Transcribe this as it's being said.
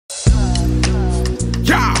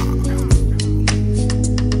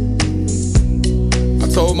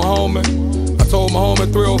homie. I told my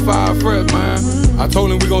homie 305 Fred, man. I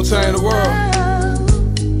told him we gon' change the world.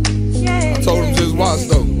 I told him just watch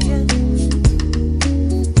though.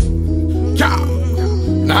 Yeah.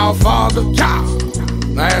 Now Father, yeah.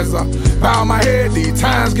 Now as I bow my head, these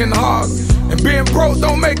times getting harder. And being broke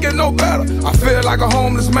don't make it no better. I feel like a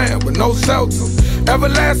homeless man with no shelter.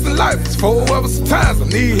 Everlasting life is forever. Sometimes I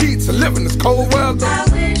need heat to live in this cold weather.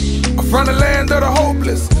 I'm from the land of the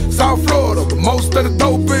hopeless, South Florida, where most of the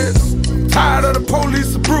dope is. I'm tired of the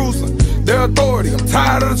police abusing their authority. I'm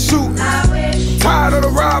tired of the shooting, tired of the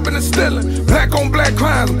robbing and stealing, black on black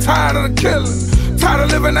crimes. I'm tired of the killing. Tired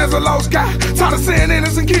of living as a lost guy. Tired of seeing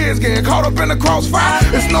innocent kids getting caught up in the crossfire.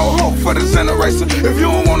 It's no hope for this generation. If you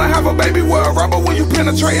don't wanna have a baby, wear a rubber when you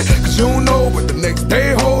penetrate. Cause you don't know what the next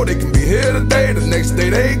day hold. They can be here today, the next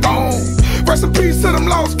day they gone. Rest in peace to them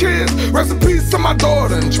lost kids. Rest in peace to my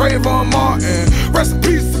daughter and Trayvon Martin. Rest in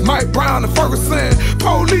peace to Mike Brown and Ferguson.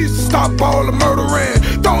 Police stop all the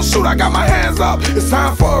murdering. Don't shoot, I got my hands up. It's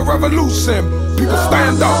time for a revolution. People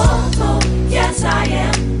stand up. Yes, I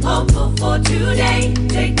am hopeful for today.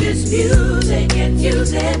 Take this music and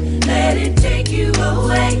use it. Let it take you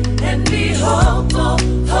away. And be hopeful,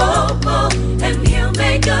 hopeful, and he'll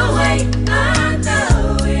make a way. I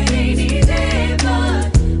know it ain't easy,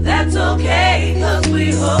 but that's okay, cause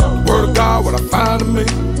we hope. Word of God, what I find in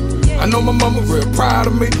me. I know my mama real proud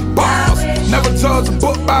of me. Boss, never judge a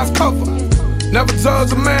book by its cover. Never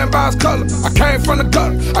judge a man by his color. I came from the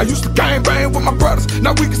gutter. I used to gang bang with my brothers.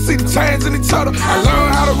 Now we can see the change in each other. I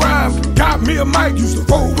learned how to rhyme. Got me a mic. Used to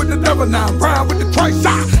roll with the devil. Now I'm rhyme with the Christ.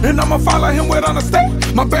 And I'ma follow him with honesty.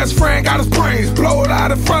 My best friend got his brains blowed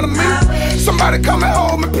out in front of me. Somebody come and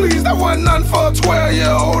hold me, please. That wasn't nothing for a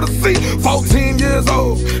 12-year-old to see. 14 years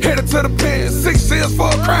old, headed to the pen. 6 years for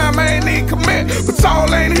a crime I ain't even commit. But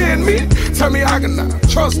y'all ain't hearing me. Tell me how can I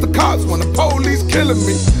trust the cops when the police killing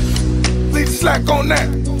me? Leave the slack on that.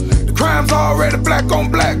 The crime's already black on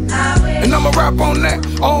black. And I'ma rap on that.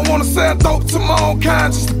 I don't wanna sell dope to my own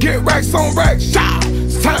kind just to get racks on racks.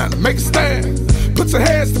 It's time to make a stand. Put your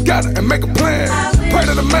heads together and make a plan. Pray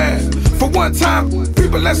to the man. For one time,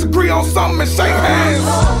 people, let's agree on something and shake hands.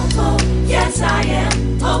 Hopeful, yes I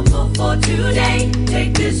am hopeful for today.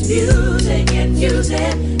 Take this music and use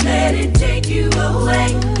it. Let it take you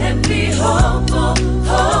away. And be hopeful,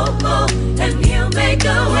 hopeful, and he'll make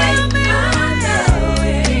a way. I know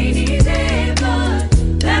it ain't easy,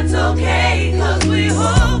 but that's okay, cause we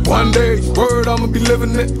hope. One day, word I'ma be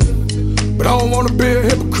living it, but I don't wanna be a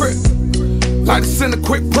hypocrite. Like to send a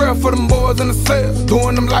quick prayer for them boys in the cell,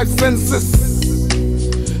 doing them life sentences.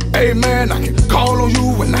 Amen, I can call on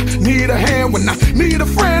you when I need a hand, when I need a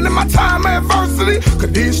friend in my time of adversity.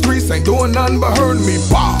 Cause these streets ain't doing nothing but hurting me.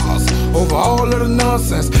 Bars over all of the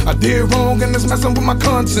nonsense I did wrong and it's messing with my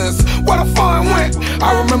conscience. What a fun went.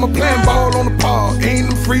 I remember playing ball on the park, eating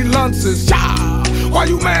them free lunches. Yeah, why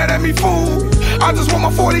you mad at me, fool? I just want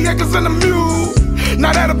my 40 acres and a mule.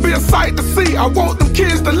 Now that'll be a sight to see. I want them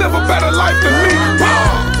kids to live a better life than